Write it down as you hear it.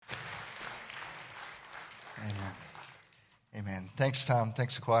Amen. Amen. Thanks, Tom.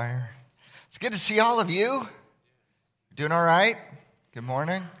 Thanks, choir. It's good to see all of you. Doing all right? Good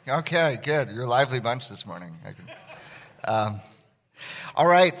morning? Okay, good. You're a lively bunch this morning. All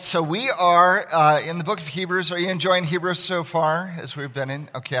right, so we are in the book of Hebrews. Are you enjoying Hebrews so far as we've been in?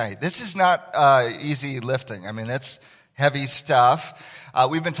 Okay, this is not easy lifting. I mean, it's heavy stuff.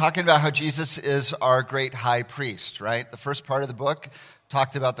 We've been talking about how Jesus is our great high priest, right? The first part of the book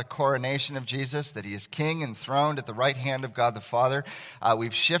talked about the coronation of Jesus, that he is king enthroned at the right hand of God the Father.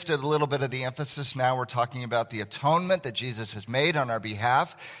 We've shifted a little bit of the emphasis. Now we're talking about the atonement that Jesus has made on our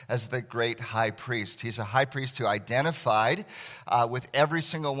behalf as the great high priest. He's a high priest who identified with every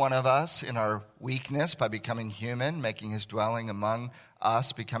single one of us in our weakness by becoming human, making his dwelling among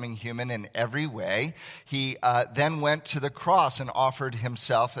us, becoming human in every way. He then went to the cross and offered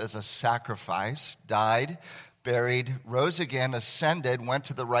himself as a sacrifice, died, buried, rose again, ascended, went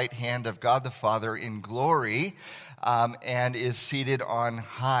to the right hand of God the Father in glory, and is seated on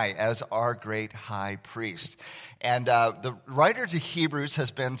high as our great high priest. And the writer to Hebrews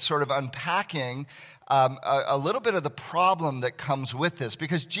has been sort of unpacking a little bit of the problem that comes with this,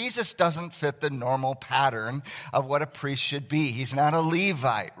 because Jesus doesn't fit the normal pattern of what a priest should be. He's not a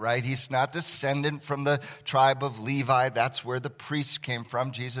Levite, right? He's not descendant from the tribe of Levi. That's where the priests came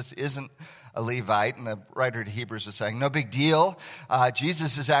from. Jesus isn't a Levite, and the writer to Hebrews is saying, no big deal.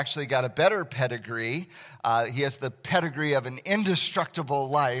 Jesus has actually got a better pedigree. He has the pedigree of an indestructible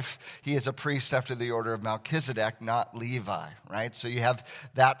life. He is a priest after the order of Melchizedek, not Levi, right? So you have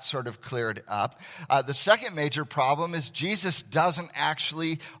that sort of cleared up. The second major problem is Jesus doesn't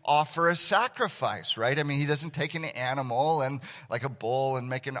actually offer a sacrifice, right? I mean, he doesn't take an animal and like a bull and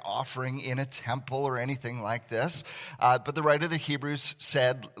make an offering in a temple or anything like this. But the writer of the Hebrews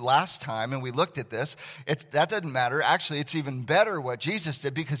said last time, and we looked at this, that doesn't matter. Actually, it's even better what Jesus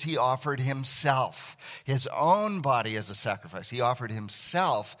did, because he offered himself, his own body as a sacrifice. He offered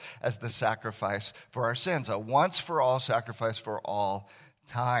himself as the sacrifice for our sins, a once-for-all sacrifice for all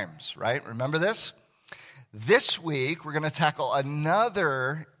times, right? Remember this? This week, we're going to tackle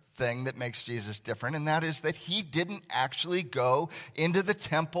another thing that makes Jesus different, and that is that he didn't actually go into the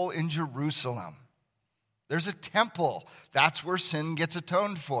temple in Jerusalem. There's a temple. That's where sin gets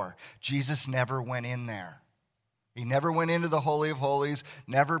atoned for. Jesus never went in there. He never went into the Holy of Holies,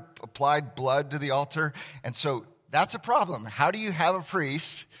 never applied blood to the altar. And so that's a problem. How do you have a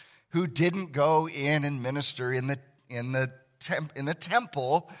priest who didn't go in and minister in the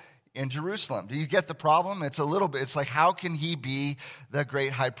temple in Jerusalem? Do you get the problem? It's like, how can he be the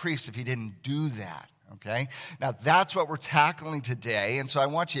great high priest if he didn't do that? Okay, now that's what we're tackling today. And so I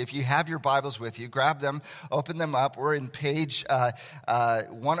want you, if you have your Bibles with you, grab them, open them up. We're in page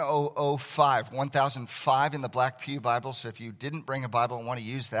 1005 in the Black Pew Bible. So if you didn't bring a Bible and want to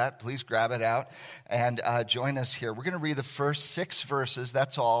use that, please grab it out and join us here. We're going to read the first 6 verses,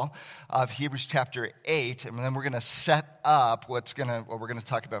 that's all, of Hebrews chapter 8. And then we're going to set up what we're going to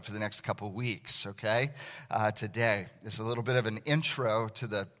talk about for the next couple of weeks, okay? Today is a little bit of an intro to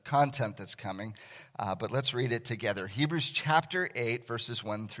the content that's coming. But let's read it together. Hebrews chapter 8, verses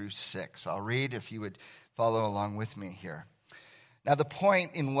 1 through 6. I'll read if you would follow along with me here. Now, the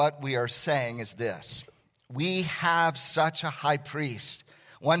point in what we are saying is this. We have such a high priest,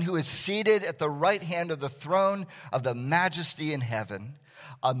 one who is seated at the right hand of the throne of the majesty in heaven,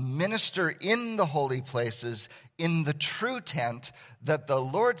 a minister in the holy places, in the true tent that the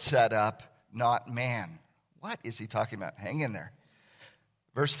Lord set up, not man. What is he talking about? Hang in there.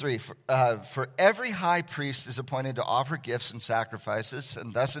 Verse 3, for every high priest is appointed to offer gifts and sacrifices,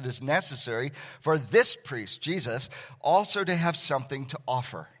 and thus it is necessary for this priest, Jesus, also to have something to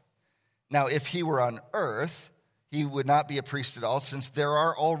offer. Now, if he were on earth, he would not be a priest at all, since there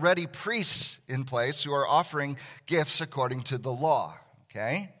are already priests in place who are offering gifts according to the law,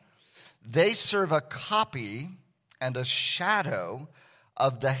 okay? They serve a copy and a shadow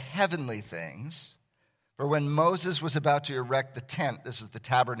of the heavenly things. For when Moses was about to erect the tent, this is the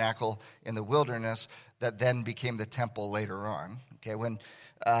tabernacle in the wilderness that then became the temple later on. Okay, when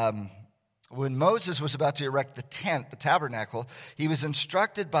Moses was about to erect the tent, the tabernacle, he was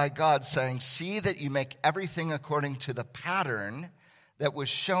instructed by God saying, see that you make everything according to the pattern that was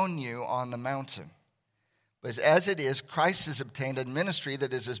shown you on the mountain. But as it is, Christ has obtained a ministry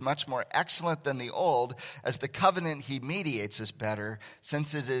that is as much more excellent than the old, as the covenant he mediates is better,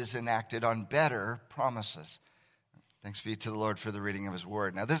 since it is enacted on better promises. Thanks be to the Lord for the reading of his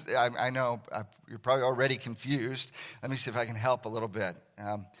word. Now, this I know you're probably already confused. Let me see if I can help a little bit.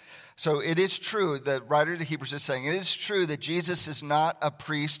 So it is true, the writer to Hebrews is saying, it is true that Jesus is not a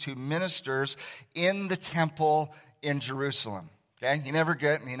priest who ministers in the temple in Jerusalem. Okay? He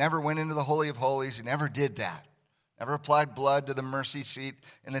never went into the Holy of Holies. He never did that. Never applied blood to the mercy seat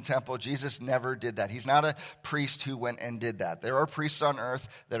in the temple. Jesus never did that. He's not a priest who went and did that. There are priests on earth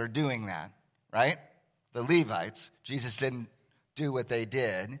that are doing that, right? The Levites. Jesus didn't do what they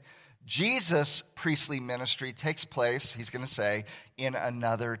did. Jesus' priestly ministry takes place, he's going to say, in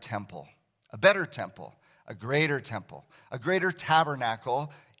another temple, a better temple, a greater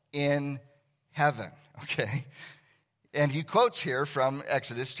tabernacle in heaven, okay? And he quotes here from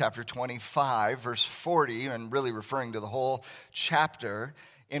Exodus chapter 25, verse 40, and really referring to the whole chapter,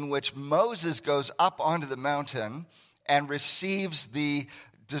 in which Moses goes up onto the mountain and receives the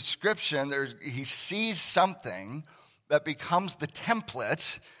description. He sees something that becomes the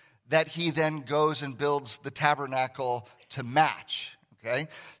template that he then goes and builds the tabernacle to match, okay?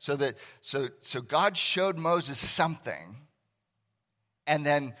 So God showed Moses something, and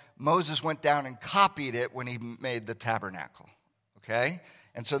then Moses went down and copied it when he made the tabernacle, okay?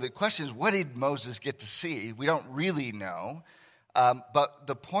 And so the question is, what did Moses get to see? We don't really know. But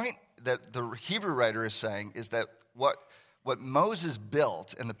the point that the Hebrew writer is saying is that what Moses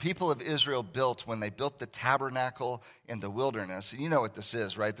built and the people of Israel built when they built the tabernacle in the wilderness, and you know what this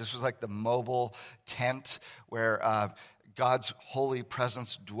is, right? This was like the mobile tent where God's holy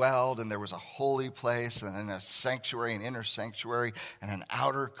presence dwelled, and there was a holy place, and then a sanctuary, an inner sanctuary, and an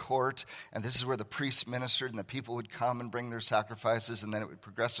outer court. And this is where the priests ministered, and the people would come and bring their sacrifices, and then it would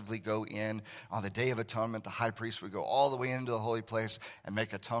progressively go in. On the Day of Atonement, the high priest would go all the way into the holy place and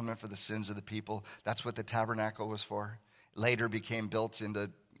make atonement for the sins of the people. That's what the tabernacle was for. Later became built into,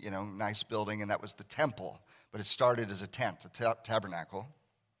 nice building, and that was the temple. But it started as a tent, a tabernacle.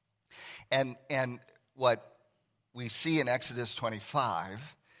 And what we see in Exodus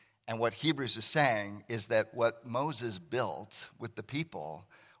 25, and what Hebrews is saying, is that what Moses built with the people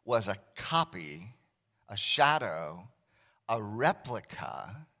was a copy, a shadow, a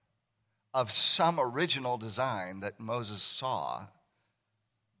replica of some original design that Moses saw,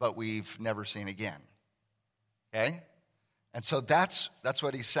 but we've never seen again. Okay? And so that's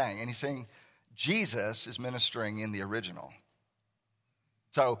what he's saying. And he's saying Jesus is ministering in the original.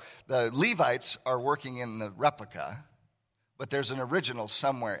 So the Levites are working in the replica, but there's an original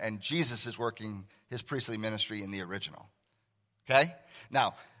somewhere, and Jesus is working his priestly ministry in the original. Okay?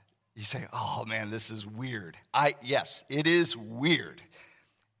 Now, you say, oh man, this is weird. Yes, it is weird.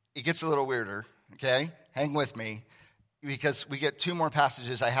 It gets a little weirder, okay? Hang with me, because we get two more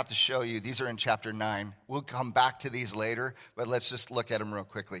passages I have to show you. These are in chapter 9. We'll come back to these later, but let's just look at them real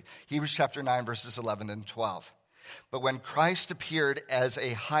quickly. Hebrews chapter 9, verses 11 and 12. But when Christ appeared as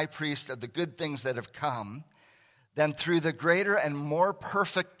a high priest of the good things that have come, then through the greater and more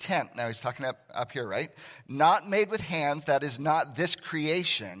perfect tent, now he's talking up here, right? Not made with hands, that is not this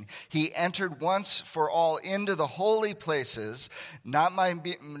creation, he entered once for all into the holy places, not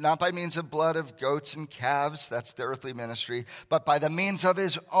by means of blood of goats and calves, that's the earthly ministry, but by the means of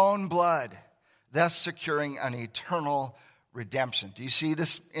his own blood, thus securing an eternal redemption. Do you see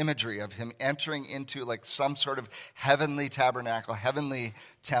this imagery of him entering into like some sort of heavenly tabernacle, heavenly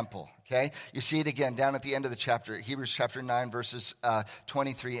temple? Okay? You see it again down at the end of the chapter, Hebrews chapter 9, verses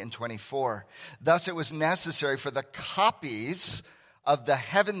 23 and 24. Thus it was necessary for the copies of the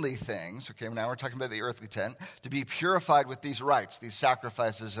heavenly things, okay, now we're talking about the earthly tent, to be purified with these rites, these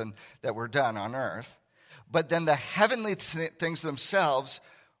sacrifices that were done on earth. But then the heavenly things themselves,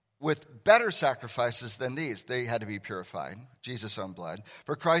 with better sacrifices than these, they had to be purified, Jesus' own blood.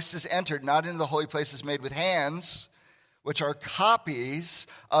 For Christ has entered not into the holy places made with hands, which are copies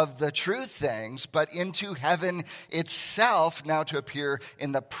of the true things, but into heaven itself, now to appear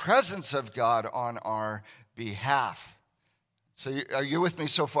in the presence of God on our behalf. So are you with me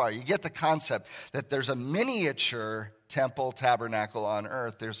so far? You get the concept that there's a miniature temple tabernacle on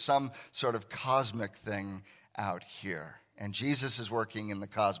earth. There's some sort of cosmic thing out here. And Jesus is working in the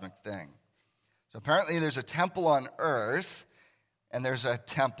cosmic thing. So apparently there's a temple on earth, and there's a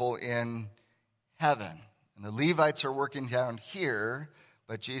temple in heaven. And the Levites are working down here,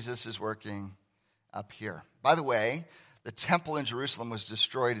 but Jesus is working up here. By the way, the temple in Jerusalem was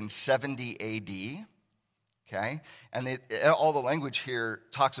destroyed in 70 AD. Okay? And all the language here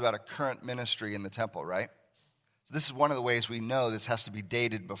talks about a current ministry in the temple, right? So this is one of the ways we know this has to be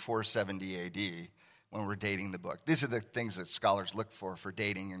dated before 70 AD. When we're dating the book. These are the things that scholars look for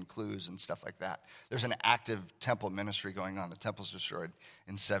dating and clues and stuff like that. There's an active temple ministry going on. The temple's destroyed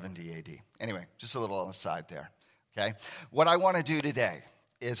in 70 AD. Anyway, just a little aside there, okay? What I want to do today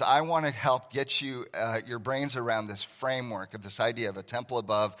is I want to help get you your brains around this framework of this idea of a temple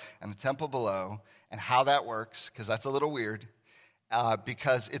above and a temple below and how that works, because that's a little weird,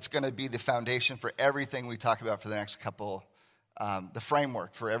 because it's going to be the foundation for everything we talk about for the next couple the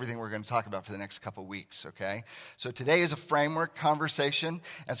framework for everything we're going to talk about for the next couple weeks, okay? So today is a framework conversation,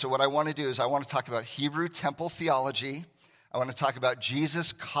 and so what I want to do is I want to talk about Hebrew temple theology, I want to talk about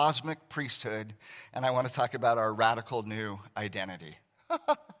Jesus' cosmic priesthood, and I want to talk about our radical new identity.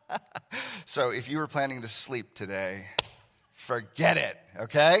 So if you were planning to sleep today, forget it,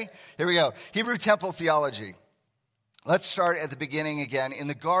 okay? Here we go. Hebrew temple theology. Let's start at the beginning again in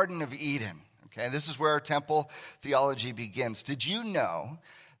the Garden of Eden. Okay, this is where our temple theology begins. Did you know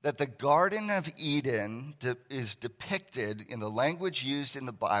that the Garden of Eden is depicted in the language used in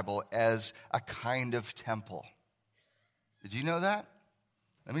the Bible as a kind of temple? Did you know that?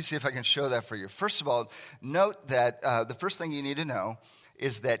 Let me see if I can show that for you. First of all, note that the first thing you need to know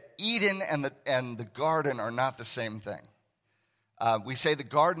is that Eden and the garden are not the same thing. We say the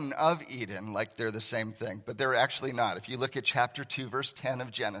Garden of Eden like they're the same thing, but they're actually not. If you look at chapter 2, verse 10 of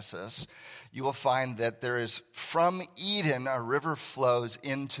Genesis, you will find that there is, from Eden, a river flows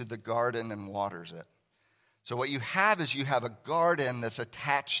into the garden and waters it. So what you have is you have a garden that's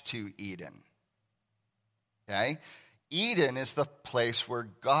attached to Eden. Okay? Eden is the place where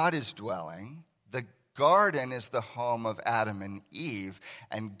God is dwelling. The garden is the home of Adam and Eve,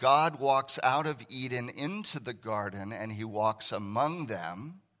 and God walks out of Eden into the garden, and he walks among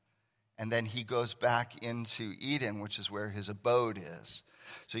them, and then he goes back into Eden, which is where his abode is.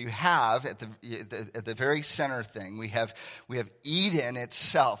 So you have, at the very center thing, we have Eden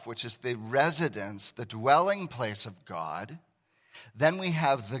itself, which is the residence, the dwelling place of God. Then we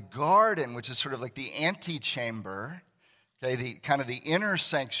have the garden, which is sort of like the antechamber, okay, the inner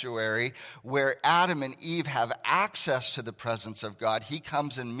sanctuary where Adam and Eve have access to the presence of God. He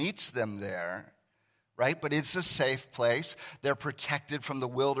comes and meets them there, right? But it's a safe place. They're protected from the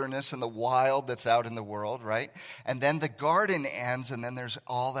wilderness and the wild that's out in the world, right? And then the garden ends, and then there's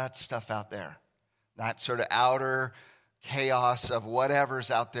all that stuff out there. That sort of outer chaos of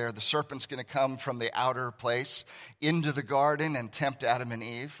whatever's out there. The serpent's going to come from the outer place into the garden and tempt Adam and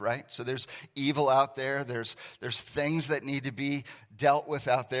Eve, right? So there's evil out there. There's things that need to be dealt with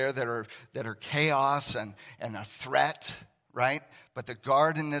out there that are chaos and a threat, right? But the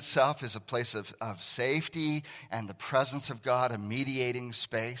garden itself is a place of safety and the presence of God, a mediating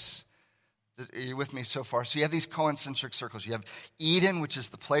space. Are you with me so far? So you have these concentric circles. You have Eden, which is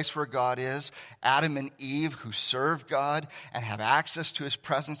the place where God is. Adam and Eve, who serve God and have access to his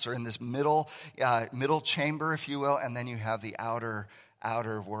presence, are in this middle chamber, if you will. And then you have the outer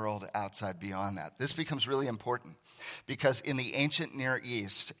world outside beyond that. This becomes really important because in the ancient Near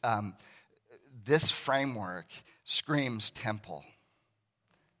East, this framework screams temple.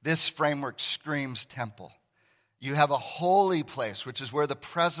 This framework screams temple. You have a holy place, which is where the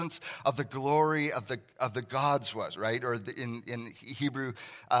presence of the glory of the gods was, right? Or in Hebrew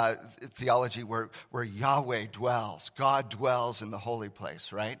theology, where Yahweh dwells. God dwells in the holy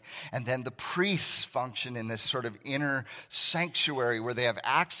place, right? And then the priests function in this sort of inner sanctuary where they have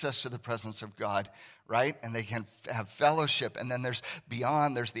access to the presence of God, right? And they can have fellowship. And then there's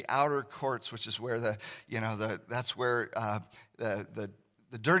the outer courts, which is where that's where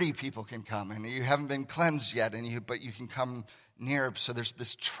the dirty people can come, and you haven't been cleansed yet, but you can come near. So there's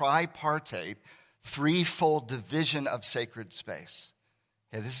this tripartite, threefold division of sacred space.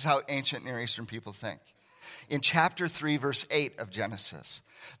 Okay, this is how ancient Near Eastern people think. In chapter 3, verse 8 of Genesis,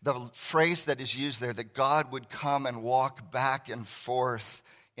 the phrase that is used there, that God would come and walk back and forth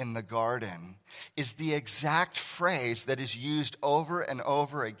in the garden, is the exact phrase that is used over and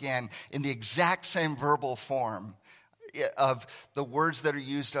over again in the exact same verbal form of the words that are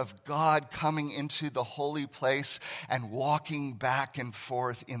used of God coming into the holy place and walking back and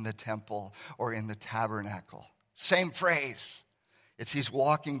forth in the temple or in the tabernacle. Same phrase. He's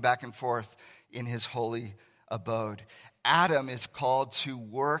walking back and forth in his holy abode. Adam is called to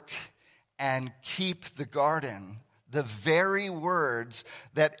work and keep the garden. The very words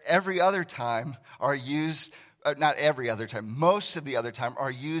that every other time are used, not every other time, most of the other time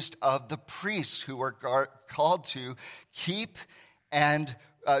are used of the priests who are called to keep and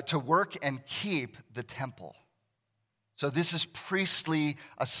to work and keep the temple. So this is priestly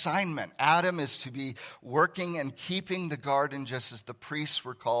assignment. Adam is to be working and keeping the garden just as the priests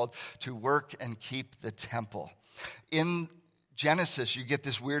were called to work and keep the temple. In Genesis, you get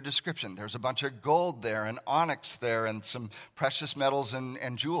this weird description. There's a bunch of gold there and onyx there and some precious metals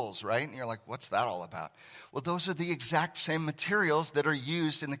and jewels, right? And you're like, what's that all about? Well, those are the exact same materials that are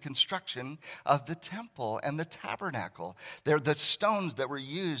used in the construction of the temple and the tabernacle. They're the stones that were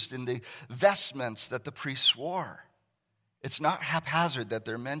used in the vestments that the priests wore. It's not haphazard that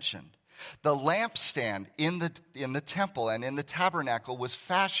they're mentioned. The lampstand in the temple and in the tabernacle was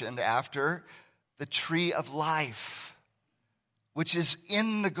fashioned after the tree of life. which is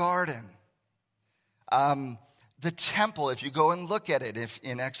in the garden. The temple, if you go and look at it, if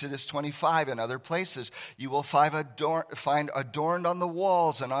in Exodus 25 and other places, you will find adorned on the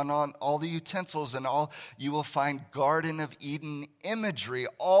walls and on all the utensils and all, you will find Garden of Eden imagery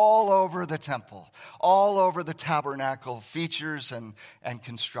all over the temple, all over the tabernacle features and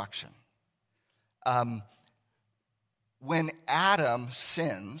construction. When Adam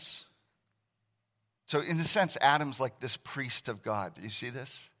sins, so in a sense, Adam's like this priest of God. Do you see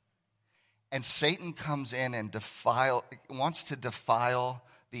this? And Satan comes in and wants to defile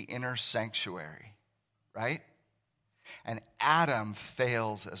the inner sanctuary, right? And Adam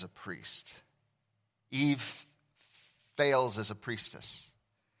fails as a priest. Eve fails as a priestess.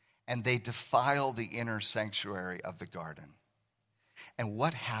 And they defile the inner sanctuary of the garden. And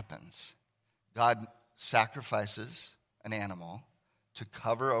what happens? God sacrifices an animal to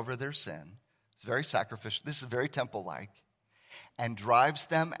cover over their sin. It's very sacrificial. This is very temple-like. And drives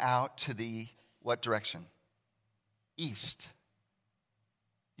them out to the, what direction? East.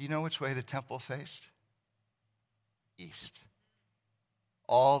 Do you know which way the temple faced? East.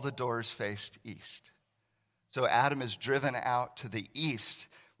 All the doors faced east. So Adam is driven out to the east,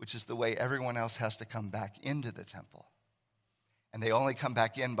 which is the way everyone else has to come back into the temple. And they only come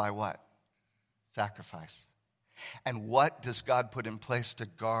back in by what? Sacrifice. And what does God put in place to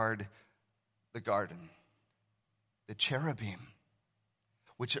guard the garden? The cherubim,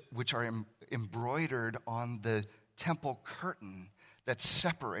 which are embroidered on the temple curtain that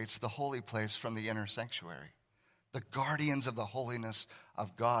separates the holy place from the inner sanctuary. The guardians of the holiness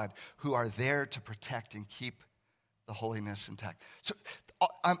of God who are there to protect and keep the holiness intact. So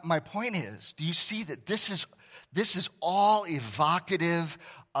my point is, do you see that this is all evocative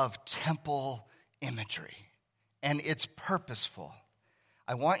of temple imagery? And it's purposeful.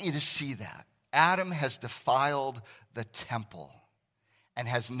 I want you to see that. Adam has defiled the temple and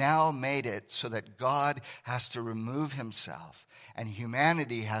has now made it so that God has to remove himself and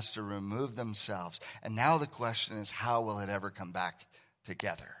humanity has to remove themselves. And now the question is, how will it ever come back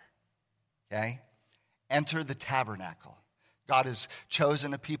together? Okay? Enter the tabernacle. God has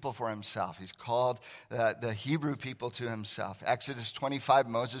chosen a people for himself. He's called the Hebrew people to himself. Exodus 25,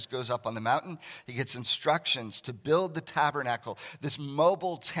 Moses goes up on the mountain. He gets instructions to build the tabernacle, this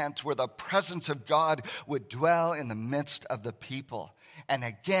mobile tent where the presence of God would dwell in the midst of the people. And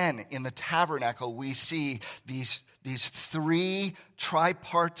again, in the tabernacle, we see these three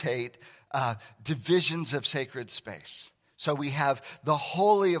tripartite divisions of sacred space. So we have the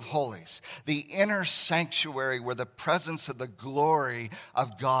Holy of Holies, the inner sanctuary where the presence of the glory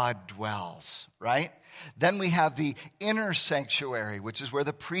of God dwells, right? Then we have the inner sanctuary, which is where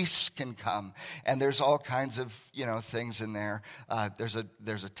the priests can come. And there's all kinds of, things in there. There's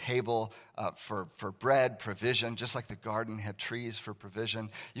a table for bread, provision, just like the garden had trees for provision.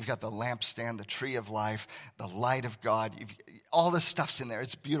 You've got the lampstand, the tree of life, the light of God. All this stuff's in there.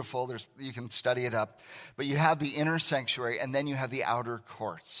 It's beautiful. You can study it up. But you have the inner sanctuary, and then you have the outer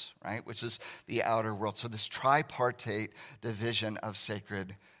courts, right, which is the outer world. So this tripartite division of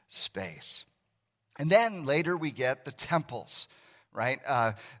sacred space. And then later we get the temples, right?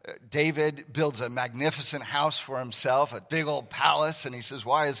 David builds a magnificent house for himself, a big old palace, and he says,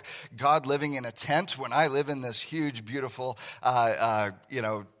 why is God living in a tent when I live in this huge, beautiful,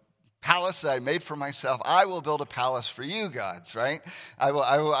 palace that I made for myself? I will build a palace for you, gods, right? I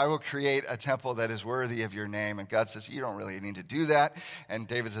will create a temple that is worthy of your name. And God says, you don't really need to do that. And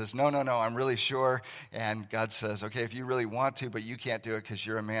David says, no, I'm really sure. And God says, okay, if you really want to, but you can't do it because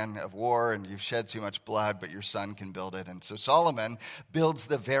you're a man of war and you've shed too much blood, but your son can build it. And so Solomon builds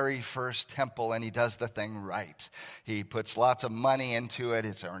the very first temple, and he does the thing right. He puts lots of money into it.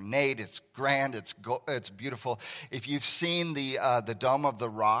 It's ornate, it's grand, it's beautiful. If you've seen the Dome of the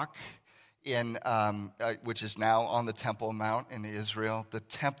Rock, which is now on the Temple Mount in Israel,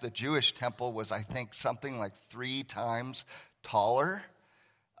 the Jewish temple was, I think, something like 3 times taller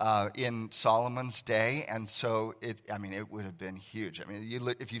in Solomon's day, and so it would have been huge. I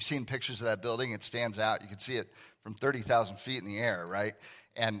mean, if you've seen pictures of that building, it stands out. You can see it from 30,000 feet in the air, right?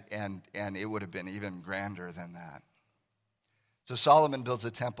 And it would have been even grander than that. So Solomon builds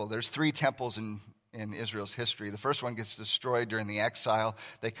a temple. There's 3 temples in Israel's history. The first one gets destroyed during the exile.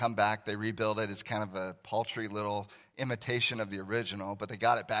 They come back, they rebuild it. It's kind of a paltry little imitation of the original, but they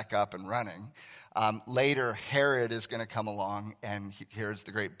got it back up and running. Later, Herod is going to come along, and Herod's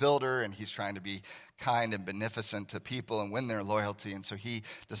the great builder, and he's trying to be kind and beneficent to people and win their loyalty, and so he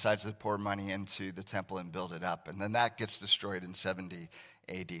decides to pour money into the temple and build it up. And then that gets destroyed in 70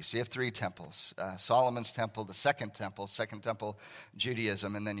 AD. So you have 3 temples. Solomon's temple, the Second Temple,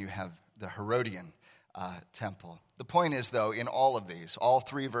 Judaism, and then you have the Herodian temple. The point is, though, in all of these, all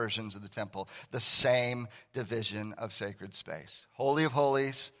three versions of the temple, the same division of sacred space. Holy of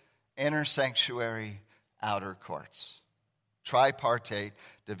Holies, inner sanctuary, outer courts. Tripartite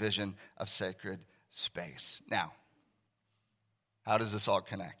division of sacred space. Now, how does this all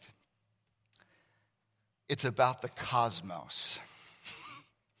connect? It's about the cosmos.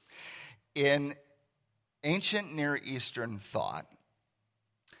 In ancient Near Eastern thought,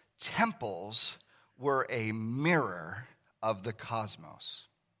 temples were a mirror of the cosmos.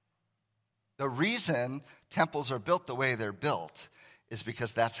 The reason temples are built the way they're built is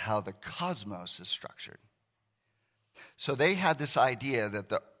because that's how the cosmos is structured. So they had this idea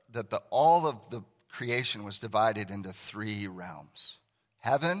that all of the creation was divided into three realms: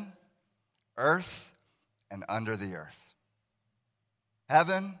 heaven, earth, and under the earth.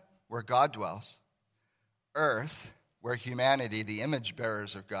 Heaven, where God dwells. Earth, where humanity, the image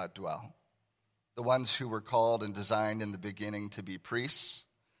bearers of God, dwell. The ones who were called and designed in the beginning to be priests,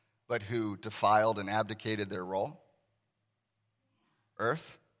 but who defiled and abdicated their role.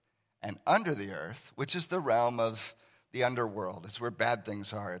 Earth. And under the earth, which is the realm of the underworld. It's where bad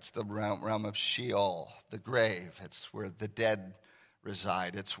things are. It's the realm of Sheol, the grave. It's where the dead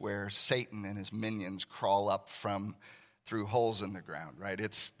reside. It's where Satan and his minions crawl up from through holes in the ground, right?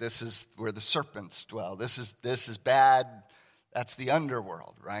 This is where the serpents dwell. This is bad. That's the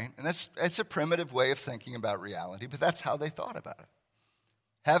underworld, right? And it's a primitive way of thinking about reality, but that's how they thought about it.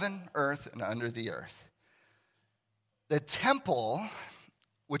 Heaven, earth, and under the earth. The temple,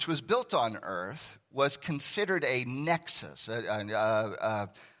 which was built on earth, was considered a nexus, a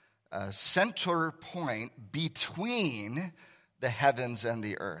center point between the heavens and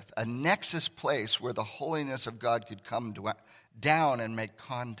the earth, a nexus place where the holiness of God could come down and make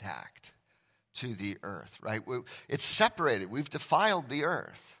contact to the earth, right? It's separated. We've defiled the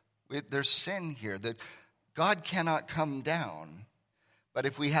earth. There's sin here that God cannot come down. But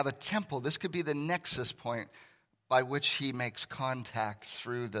if we have a temple, this could be the nexus point by which he makes contact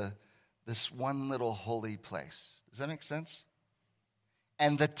through this one little holy place. Does that make sense?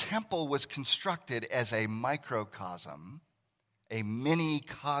 And the temple was constructed as a microcosm, a mini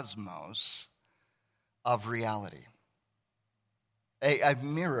cosmos of reality, a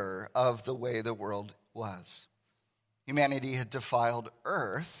mirror of the way the world was. Humanity had defiled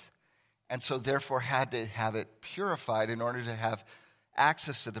earth, and so therefore had to have it purified in order to have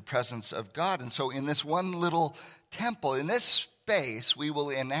access to the presence of God. And so in this one little temple, in this space, we will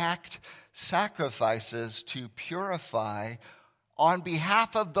enact sacrifices to purify on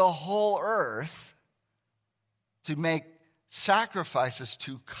behalf of the whole earth, to make sacrifices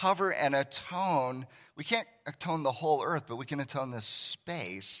to cover and atone. We can't atone the whole earth, but we can atone this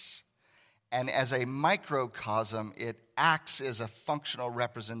space. And as a microcosm, it acts as a functional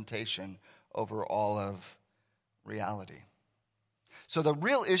representation over all of reality. So the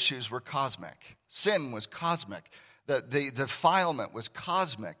real issues were cosmic. Sin was cosmic. The defilement was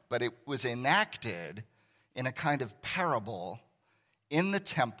cosmic, but it was enacted in a kind of parable in the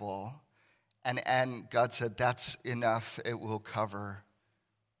temple. And God said, that's enough. It will cover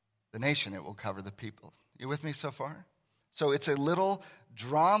the nation. It will cover the people. You with me so far? So it's a little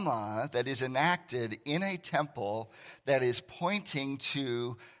drama that is enacted in a temple that is pointing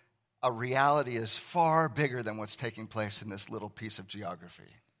to a reality is far bigger than what's taking place in this little piece of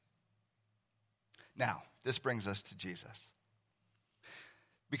geography. Now, this brings us to Jesus.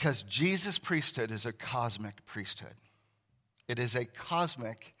 Because Jesus' priesthood is a cosmic priesthood. It is a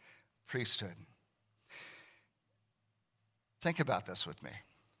cosmic priesthood. Think about this with me.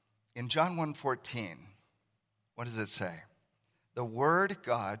 In John 1:14, what does it say? The Word,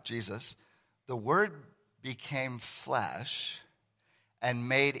 God, Jesus, the Word became flesh and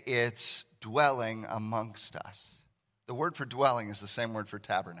made its dwelling amongst us. The word for dwelling is the same word for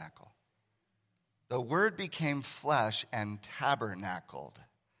tabernacle. The Word became flesh and tabernacled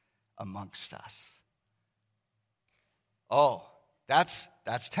amongst us. Oh, that's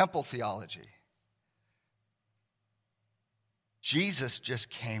temple theology. Jesus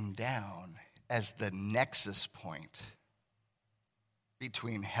just came down as the nexus point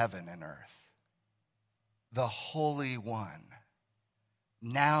between heaven and earth. The Holy One,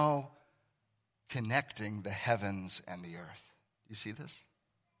 now connecting the heavens and the earth. You see this?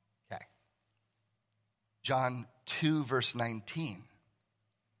 Okay. John 2, verse 19.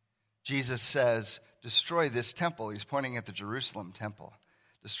 Jesus says, destroy this temple. He's pointing at the Jerusalem temple.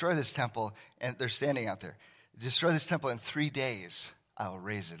 Destroy this temple, and they're standing out there. Destroy this temple, in 3 days I'll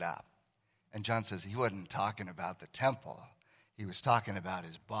raise it up. And John says he wasn't talking about the temple. He was talking about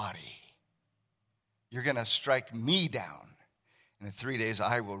his body. You're going to strike me down, and in 3 days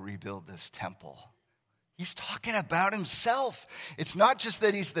I will rebuild this temple, He's talking about himself. It's not just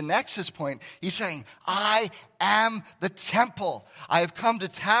that he's the nexus point. He's saying, I am the temple. I have come to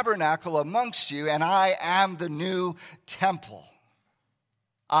tabernacle amongst you, and I am the new temple.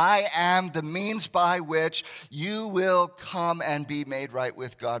 I am the means by which you will come and be made right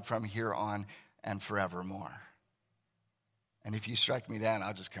with God from here on and forevermore. And if you strike me down,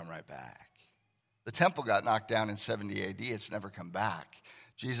 I'll just come right back. The temple got knocked down in 70 AD. It's never come back.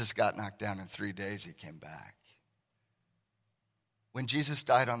 Jesus got knocked down in 3 days. He came back. When Jesus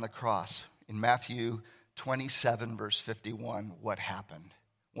died on the cross, in Matthew 27, verse 51, what happened?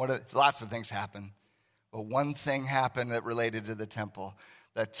 Lots of things happened. But one thing happened that related to the temple.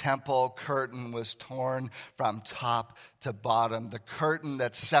 The temple curtain was torn from top to bottom. The curtain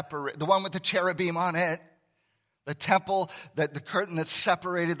that separated, the one with the cherubim on it, the temple, the curtain that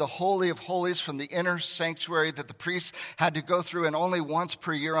separated the Holy of Holies from the inner sanctuary that the priests had to go through, and only once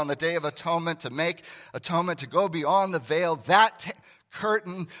per year on the Day of Atonement to make atonement, to go beyond the veil, that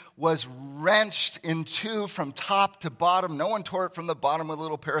curtain was wrenched in two from top to bottom. No one tore it from the bottom with a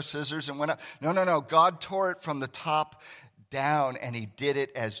little pair of scissors and went up. No. God tore it from the top down, and he did it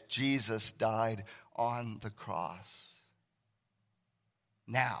as Jesus died on the cross.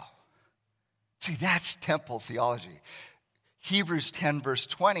 Now, see, that's temple theology. Hebrews 10, verse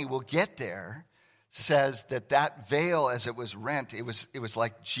 20, we'll get there, says that veil, as it was rent, it was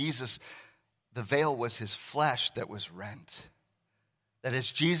like Jesus, the veil was his flesh that was rent. That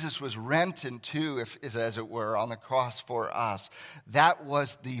as Jesus was rent in two, as it were, on the cross for us, that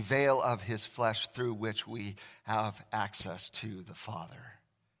was the veil of his flesh through which we have access to the Father,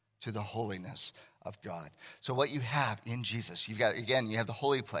 to the holiness of God. So what you have in Jesus, you have the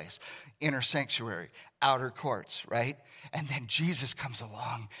holy place, inner sanctuary, outer courts, right? And then Jesus comes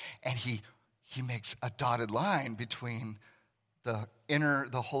along and he makes a dotted line between the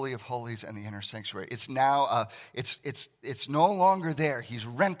Holy of Holies and the inner sanctuary. It's now, it's no longer there. He's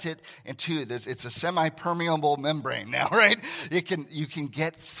rent it in two. It's a semi-permeable membrane now, right? You can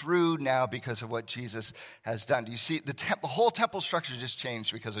get through now because of what Jesus has done. Do you see the whole temple structure just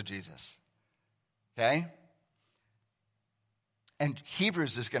changed because of Jesus? Okay? And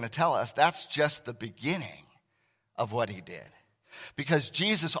Hebrews is going to tell us that's just the beginning of what he did. Because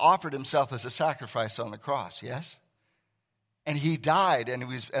Jesus offered himself as a sacrifice on the cross, yes? And he died, and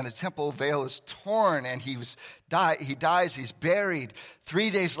the temple veil is torn, and he dies, he's buried. 3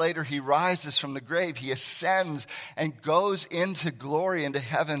 days later, he rises from the grave. He ascends and goes into glory, into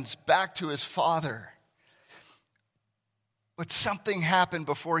heavens, back to his Father. But something happened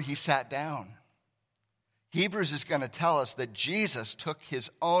before he sat down. Hebrews is going to tell us that Jesus took his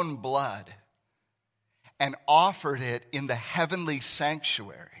own blood and offered it in the heavenly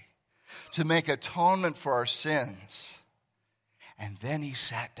sanctuary to make atonement for our sins. And then he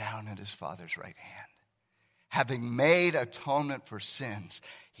sat down at his Father's right hand. Having made atonement for sins,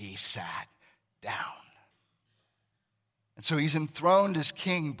 he sat down. And so he's enthroned as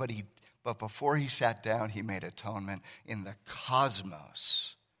king, but before he sat down, he made atonement in the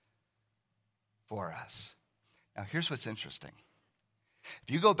cosmos for us. Now, here's what's interesting.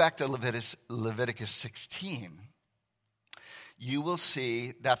 If you go back to Leviticus 16, you will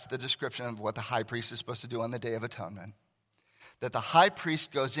see that's the description of what the high priest is supposed to do on the Day of Atonement. That the high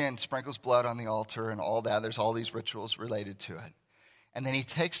priest goes in, sprinkles blood on the altar and all that. There's all these rituals related to it. And then he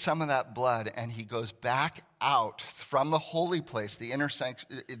takes some of that blood and he goes back out from the holy place, the inner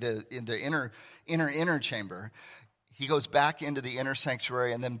chamber. He goes back into the inner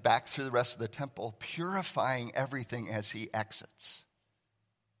sanctuary and then back through the rest of the temple, purifying everything as he exits.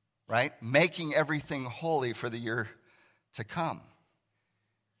 Right? Making everything holy for the year to come.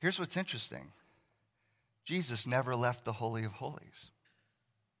 Here's what's interesting. Jesus never left the Holy of Holies.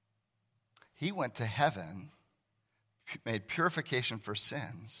 He went to heaven, made purification for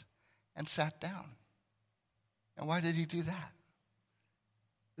sins, and sat down. And why did he do that?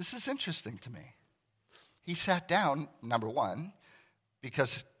 This is interesting to me. He sat down, number one,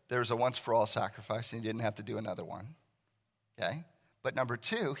 because there's a once-for-all sacrifice and he didn't have to do another one. Okay? But number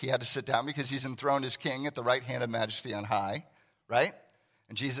two, he had to sit down because he's enthroned as king at the right hand of majesty on high, right?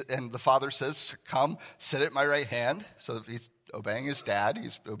 And the Father says, come, sit at my right hand. So he's obeying his dad.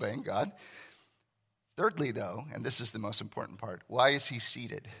 He's obeying God. Thirdly, though, and this is the most important part, why is he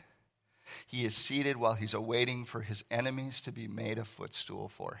seated? He is seated while he's awaiting for his enemies to be made a footstool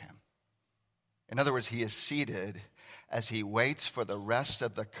for him. In other words, he is seated as he waits for the rest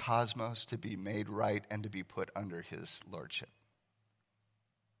of the cosmos to be made right and to be put under his lordship.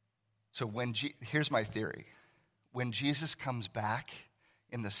 So here's my theory. When Jesus comes back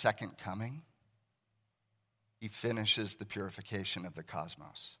in the second coming, he finishes the purification of the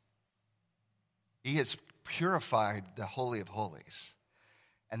cosmos. He has purified the Holy of Holies.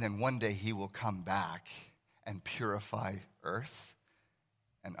 And then one day he will come back and purify earth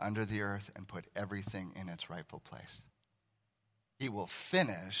and under the earth and put everything in its rightful place. He will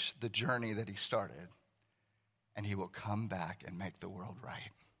finish the journey that he started, and he will come back and make the world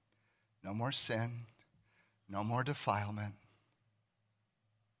right. No more sin, no more defilement.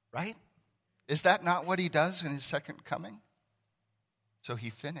 Right? Is that not what he does in his second coming? So he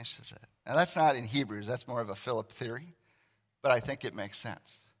finishes it. Now that's not in Hebrews, that's more of a Philip theory, but I think it makes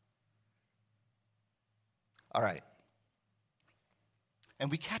sense. All right. And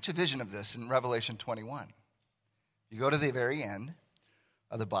we catch a vision of this in Revelation 21. You go to the very end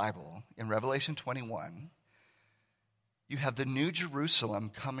of the Bible, in Revelation 21, you have the New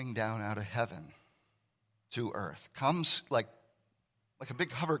Jerusalem coming down out of heaven to earth. Comes like a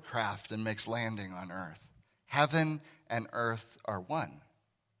big hovercraft and makes landing on earth. Heaven and earth are one.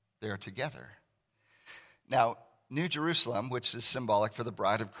 They are together. Now, New Jerusalem, which is symbolic for the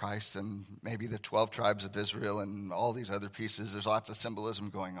bride of Christ and maybe the 12 tribes of Israel and all these other pieces, there's lots of symbolism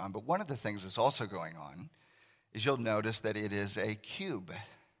going on. But one of the things that's also going on is you'll notice that it is a cube.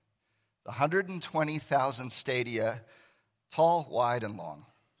 120,000 stadia, tall, wide, and long.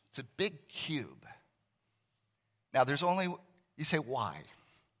 It's a big cube. Now, you say, why?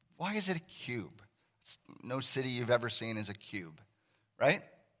 Why is it a cube? No city you've ever seen is a cube, right?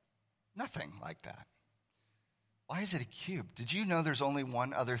 Nothing like that. Why is it a cube? Did you know there's only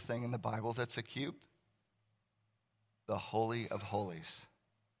one other thing in the Bible that's a cube? The Holy of Holies.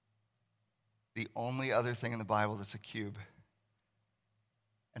 The only other thing in the Bible that's a cube.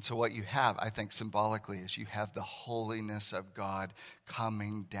 And so what you have, I think symbolically, is you have the holiness of God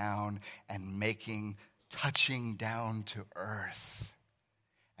coming down and touching down to earth.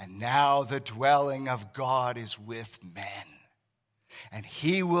 And now the dwelling of God is with men. And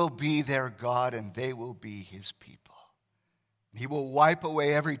he will be their God, and they will be his people. He will wipe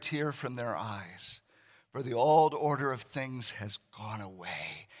away every tear from their eyes. For the old order of things has gone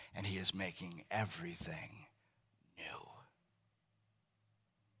away, and he is making everything new.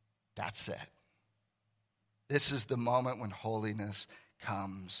 That's it. This is the moment when holiness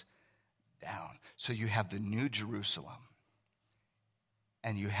comes down. So you have the New Jerusalem,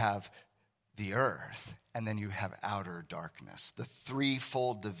 and you have the earth, and then you have outer darkness. The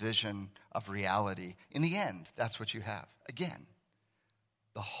threefold division of reality. In the end, that's what you have. Again,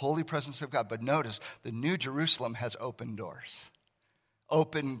 the holy presence of God. But notice, the New Jerusalem has open doors,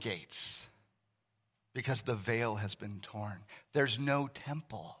 open gates, because the veil has been torn. There's no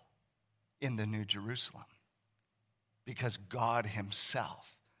temple in the New Jerusalem because God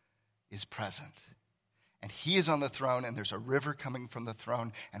himself is present. And he is on the throne, and there's a river coming from the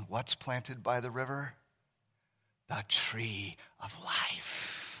throne. And what's planted by the river? The tree of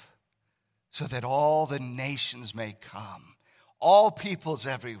life. So that all the nations may come, all peoples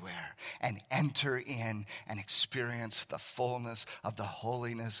everywhere, and enter in and experience the fullness of the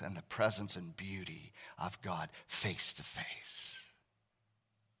holiness and the presence and beauty of God face to face.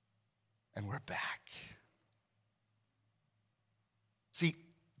 And we're back. See,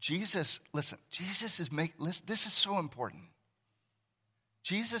 Jesus this is so important.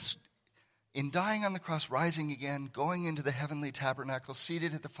 Jesus, in dying on the cross, rising again, going into the heavenly tabernacle,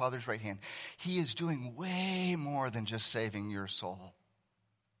 seated at the Father's right hand, he is doing way more than just saving your soul.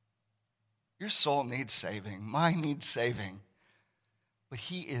 Your soul needs saving. Mine needs saving. But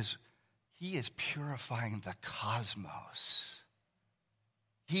he is purifying the cosmos.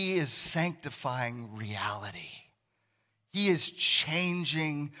 He is sanctifying reality. He is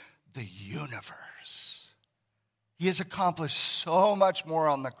changing the universe. He has accomplished so much more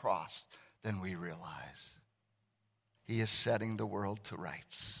on the cross than we realize. He is setting the world to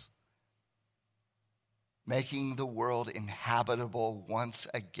rights, making the world inhabitable once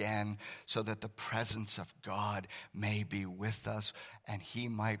again so that the presence of God may be with us and he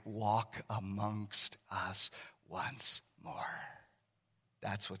might walk amongst us once more.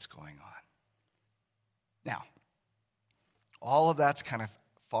 That's what's going on. Now, all of that's kind of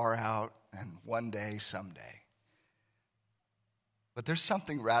far out and one day, someday. But there's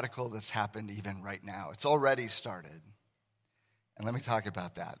something radical that's happened even right now. It's already started. And let me talk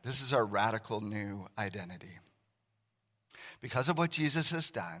about that. This is our radical new identity. Because of what Jesus has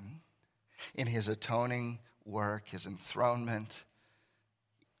done in his atoning work, his enthronement,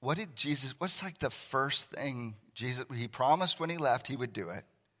 what's like the first thing he promised when he left he would do it.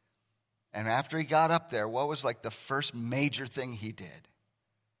 And after he got up there, what was like the first major thing he did?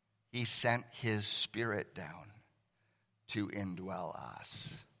 He sent his Spirit down to indwell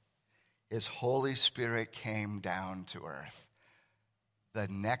us. His Holy Spirit came down to earth. The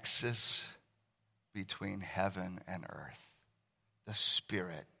nexus between heaven and earth. The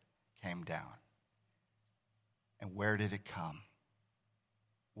Spirit came down. And where did it come?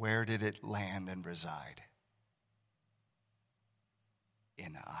 Where did it land and reside?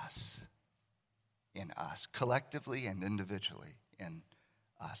 In us. In us. Collectively and individually in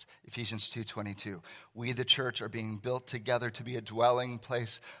us. Ephesians 2:22. We, the church, are being built together to be a dwelling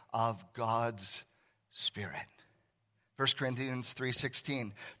place of God's Spirit. 1 Corinthians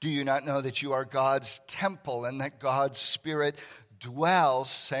 3:16. Do you not know that you are God's temple and that God's Spirit dwells,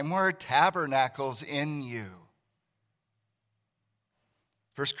 same word, tabernacles in you?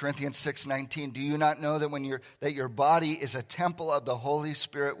 1 Corinthians 6:19. Do you not know that your body is a temple of the Holy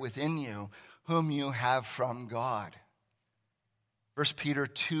Spirit within you, whom you have from God? 1 Peter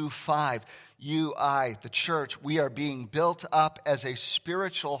 2:5. You, I, the church, we are being built up as a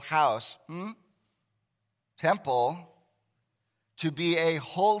spiritual house, temple, to be a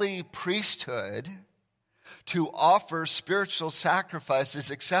holy priesthood, to offer spiritual sacrifices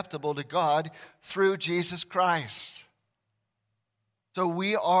acceptable to God through Jesus Christ. So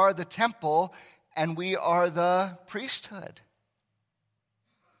we are the temple and we are the priesthood.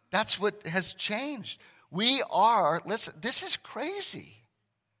 That's what has changed. We are, listen, this is crazy.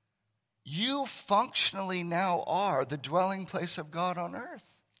 You functionally now are the dwelling place of God on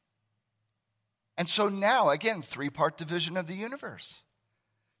earth. And so now, again, three-part division of the universe.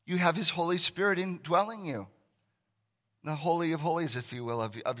 You have his Holy Spirit indwelling you. The Holy of Holies, if you will,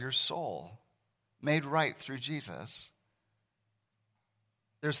 of your soul, made right through Jesus.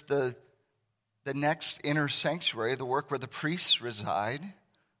 There's the next inner sanctuary, the work where the priests reside,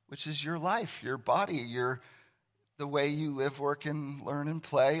 which is your life, your body, the way you live, work, and learn and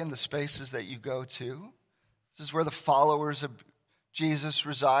play, and the spaces that you go to. This is where the followers of Jesus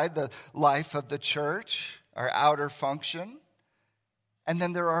reside, the life of the church, our outer function. And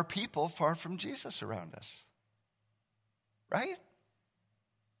then there are people far from Jesus around us. Right?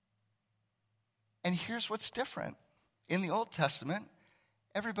 And here's what's different. In the Old Testament,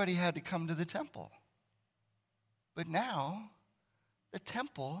 everybody had to come to the temple. But now, the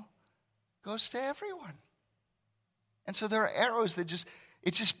temple goes to everyone. And so there are arrows that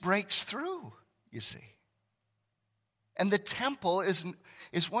just breaks through, you see. And the temple is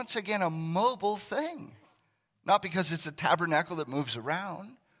once again a mobile thing. Not because it's a tabernacle that moves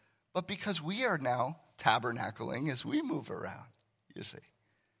around, but because we are now tabernacling as we move around, you see.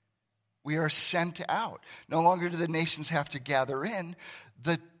 We are sent out. No longer do the nations have to gather in.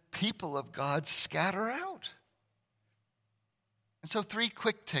 The people of God scatter out. And so 3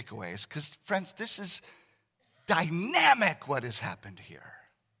 quick takeaways, because friends, this is dynamic what has happened here.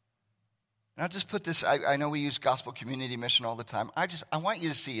 And I'll just put this, I know we use gospel community mission all the time. I want you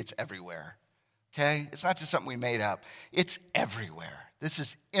to see it's everywhere, okay? It's not just something we made up. It's everywhere. This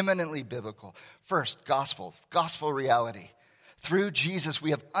is eminently biblical. First, gospel reality. Through Jesus,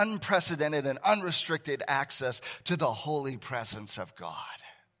 we have unprecedented and unrestricted access to the holy presence of God.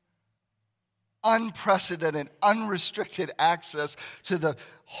 Unprecedented, unrestricted access to the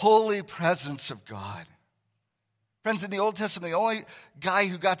holy presence of God. Friends, in the Old Testament, the only guy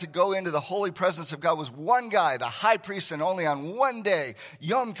who got to go into the holy presence of God was one guy, the high priest, and only on one day,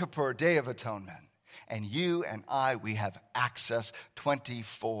 Yom Kippur, Day of Atonement. And you and I, we have access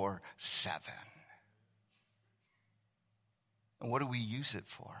 24/7. And what do we use it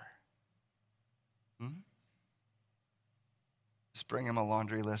for? Just bring him a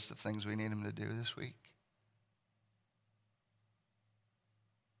laundry list of things we need him to do this week.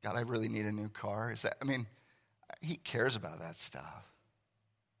 God, I really need a new car. He cares about that stuff.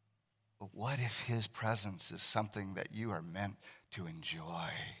 But what if his presence is something that you are meant to enjoy,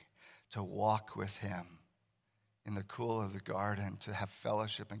 to walk with him in the cool of the garden, to have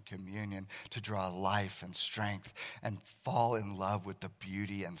fellowship and communion, to draw life and strength and fall in love with the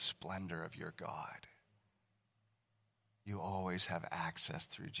beauty and splendor of your God? You always have access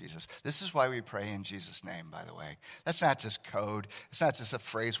through Jesus. This is why we pray in Jesus' name, by the way. That's not just code. It's not just a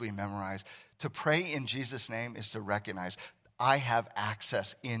phrase we memorize. To pray in Jesus' name is to recognize I have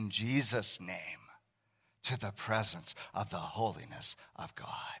access in Jesus' name to the presence of the holiness of God.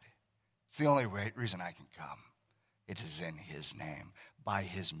 It's the only reason I can come. It is in his name, by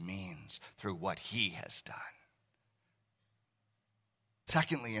his means, through what he has done.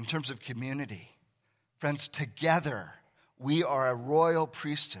 Secondly, in terms of community, friends, together we are a royal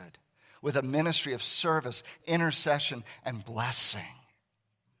priesthood with a ministry of service, intercession, and blessing.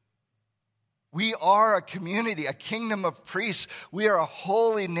 We are a community, a kingdom of priests. We are a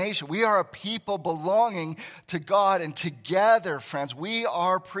holy nation. We are a people belonging to God. And together, friends, we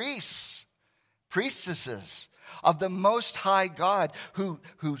are priests, priestesses of the Most High God who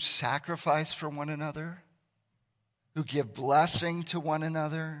sacrifice for one another, who give blessing to one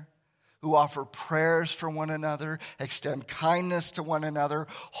another, who offer prayers for one another, extend kindness to one another,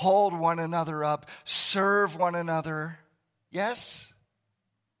 hold one another up, serve one another. Yes?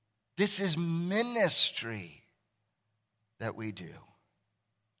 This is ministry that we do,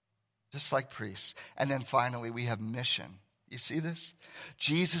 just like priests. And then finally, we have mission. You see this?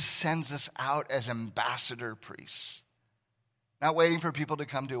 Jesus sends us out as ambassador priests, not waiting for people to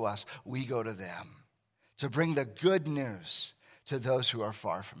come to us. We go to them to bring the good news to those who are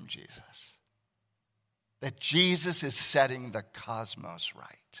far from Jesus. That Jesus is setting the cosmos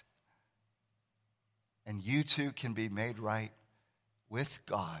right. And you too can be made right with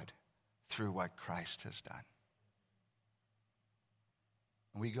God through what Christ has done.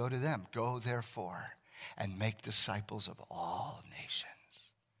 And we go to them. Go therefore and make disciples of all nations,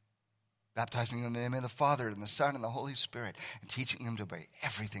 baptizing them in the name of the Father and the Son and the Holy Spirit, and teaching them to obey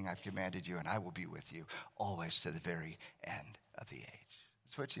everything I've commanded you, and I will be with you always to the very end of the age.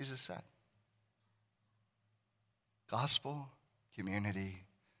 That's what Jesus said. Gospel, community,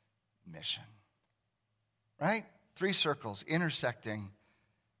 mission. Right? 3 circles intersecting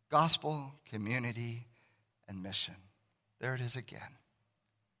gospel, community, and mission. There it is again.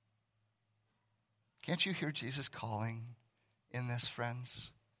 Can't you hear Jesus calling in this,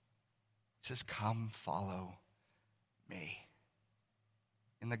 friends? He says, come, follow me.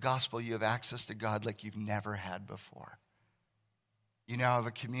 In the gospel, you have access to God like you've never had before. You now have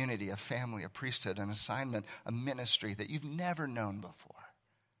a community, a family, a priesthood, an assignment, a ministry that you've never known before.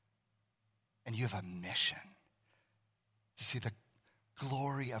 And you have a mission to see the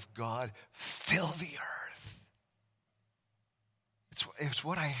glory of God fill the earth. It's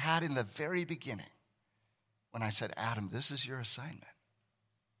what I had in the very beginning when I said, Adam, this is your assignment.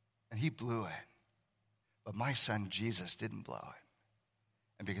 And he blew it. But my son Jesus didn't blow it.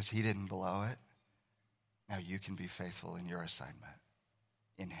 And because he didn't blow it, now you can be faithful in your assignment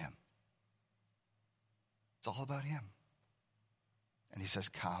in him. It's all about him. And he says,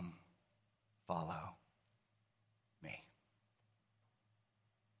 come, follow me.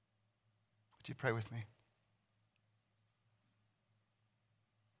 Would you pray with me?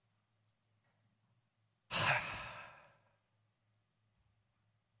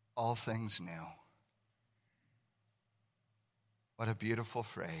 All things new. What a beautiful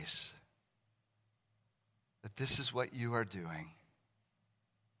phrase. That this is what you are doing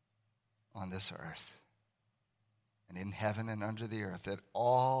on this earth and in heaven and under the earth, that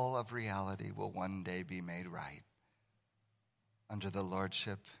all of reality will one day be made right under the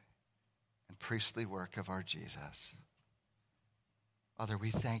lordship and priestly work of our Jesus. Father, we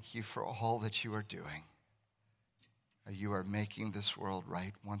thank you for all that you are doing. You are making this world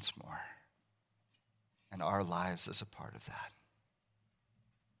right once more, and our lives as a part of that.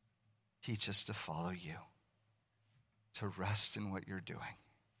 Teach us to follow you, to rest in what you're doing,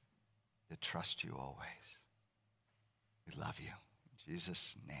 to trust you always. We love you. In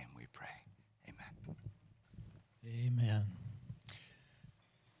Jesus' name we pray. Amen. Amen.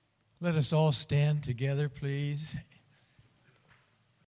 Let us all stand together, please.